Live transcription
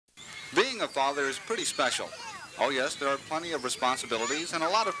Being a father is pretty special. Oh yes, there are plenty of responsibilities and a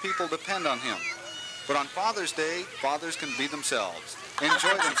lot of people depend on him. But on Father's Day, fathers can be themselves,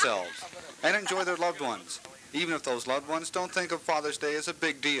 enjoy themselves, and enjoy their loved ones, even if those loved ones don't think of Father's Day as a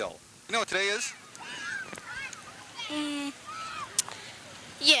big deal. You know what today is?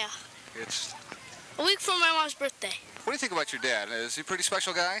 Yeah. It's... a week from my mom's birthday. What do you think about your dad? Is he a pretty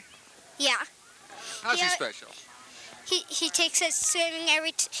special guy? Yeah. How's he special? He takes us swimming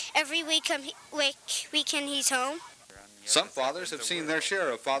every weekend he's home. Some fathers have seen their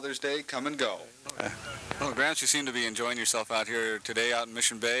share of Father's Day come and go. Well, Gramps, you seem to be enjoying yourself out here today out in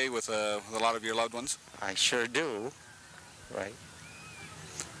Mission Bay with a lot of your loved ones. I sure do. Right.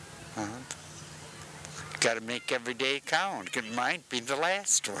 Got to make every day count. It might be the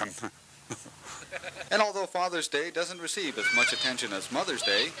last one. And although Father's Day doesn't receive as much attention as Mother's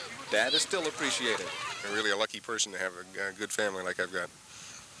Day, Dad is still appreciated. I'm really a lucky person to have a good family like I've got.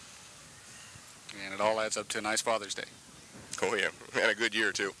 And it all adds up to a nice Father's Day. Oh yeah, and a good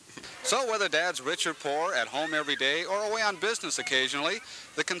year too. So whether Dad's rich or poor, at home every day, or away on business occasionally,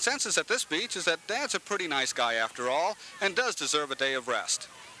 the consensus at this beach is that Dad's a pretty nice guy after all, and does deserve a day of rest.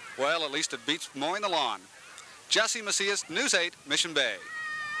 Well, at least it beats mowing the lawn. Jesse Macias, News 8, Mission Bay.